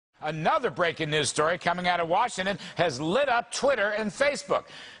Another breaking news story coming out of Washington has lit up Twitter and Facebook.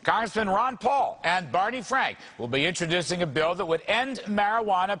 Congressman Ron Paul and Barney Frank will be introducing a bill that would end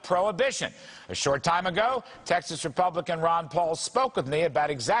marijuana prohibition. A short time ago, Texas Republican Ron Paul spoke with me about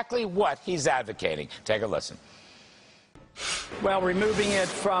exactly what he's advocating. Take a listen. Well, removing it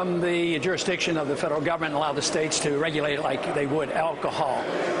from the jurisdiction of the federal government and allow the states to regulate it like they would alcohol.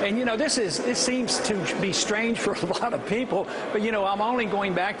 And, you know, this seems to be strange for a lot of people, but, you know, I'm only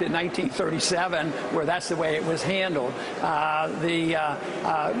going back to 1937 where that's the way it was handled.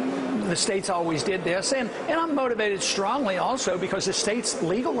 The states always did this, and I'm motivated strongly also because the states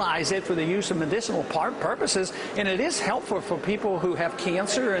legalize it for the use of medicinal purposes, and it is helpful for people who have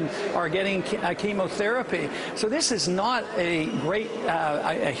cancer and are getting chemotherapy. So this is not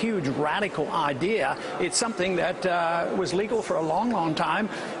a huge radical idea. It's something that was legal for a long, long time,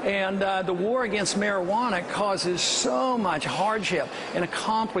 and the war against marijuana causes so much hardship and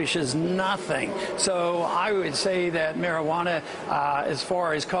accomplishes nothing. So I would say that marijuana, as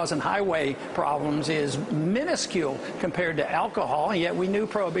far as causing highway problems, is minuscule compared to alcohol, and yet we knew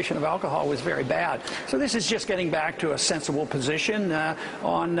prohibition of alcohol was very bad. So this is just getting back to a sensible position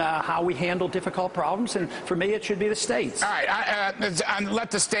on how we handle difficult problems, and for me it should be the states. All right,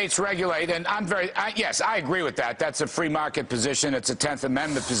 let the states regulate, and yes, I agree with that. That's a free market position. It's a 10th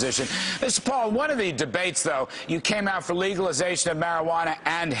Amendment position. Mr. Paul, one of the debates, though, you came out for legalization of marijuana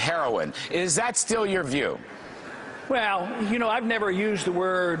and heroin. Is that still your view? Well, you know, I've never used the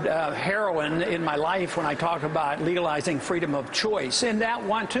word heroin in my life when I talk about legalizing freedom of choice. And that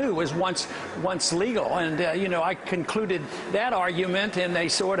one, too, was once legal. And, you know, I concluded that argument, and they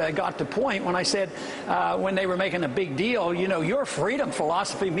sort of got the point when I said, when they were making a big deal, you know, your freedom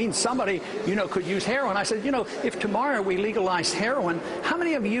philosophy means somebody, you know, could use heroin. I said, you know, if tomorrow we legalized heroin, how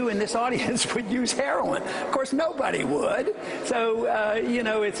many of you in this audience would use heroin? Of course, nobody would. So, you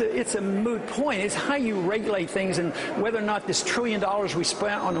know, it's a moot point. It's how you regulate things, and whether or not this $1 trillion we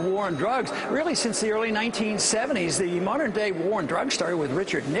spent on the war on drugs, really since the early 1970s, the modern-day war on drugs started with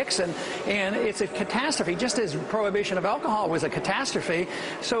Richard Nixon, and it's a catastrophe, just as prohibition of alcohol was a catastrophe.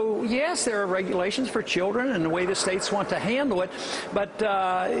 So, yes, there are regulations for children and the way the states want to handle it, but,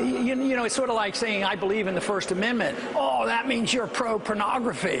 you know, it's sort of like saying, I believe in the First Amendment. Oh, that means you're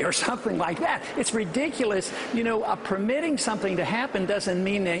pro-pornography or something like that. It's ridiculous. You know, permitting something to happen doesn't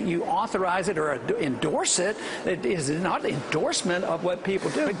mean that you authorize it or endorse it. It is not an endorsement of what people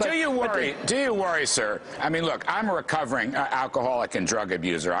do. But do you worry, sir? I mean, look, I'm a recovering alcoholic and drug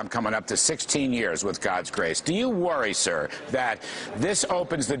abuser. I'm coming up to 16 years with God's grace. Do you worry, sir, that this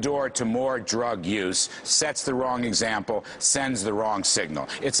opens the door to more drug use, sets the wrong example, sends the wrong signal?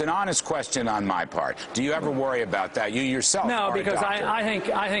 It's an honest question on my part. Do you ever worry about that? You yourself are a doctor.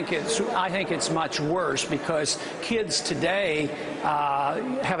 I think it's much worse, because kids today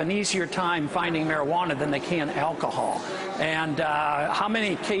have an easier time finding marijuana than they can alcohol. And how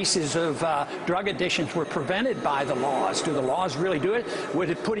many cases of drug addictions were prevented by the laws? Do the laws really do it?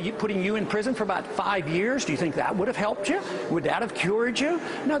 Would it putting you in prison for about 5 years? Do you think that would have helped you? Would that have cured you?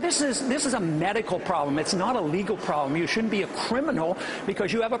 No, this is a medical problem. It's not a legal problem. You shouldn't be a criminal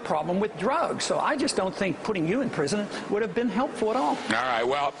because you have a problem with drugs. So I just don't think putting you in prison would have been helpful at all. All right.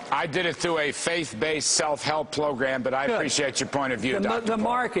 Well, I did it through a faith-based self-help program, but I appreciate your point of view, Dr. The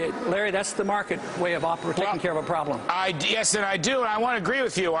market, Larry, that's the market way of taking care of a problem. Yes, and I do, and I want to agree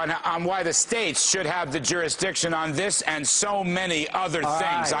with you on why the states should have the jurisdiction on this and so many other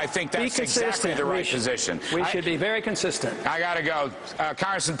things. I think that's exactly the right position. We should be very consistent. I got to go.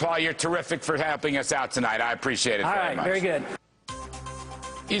 Congressman Paul, you're terrific for helping us out tonight. I appreciate it very much. Very good.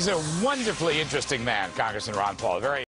 He's a wonderfully interesting man, Congressman Ron Paul. Very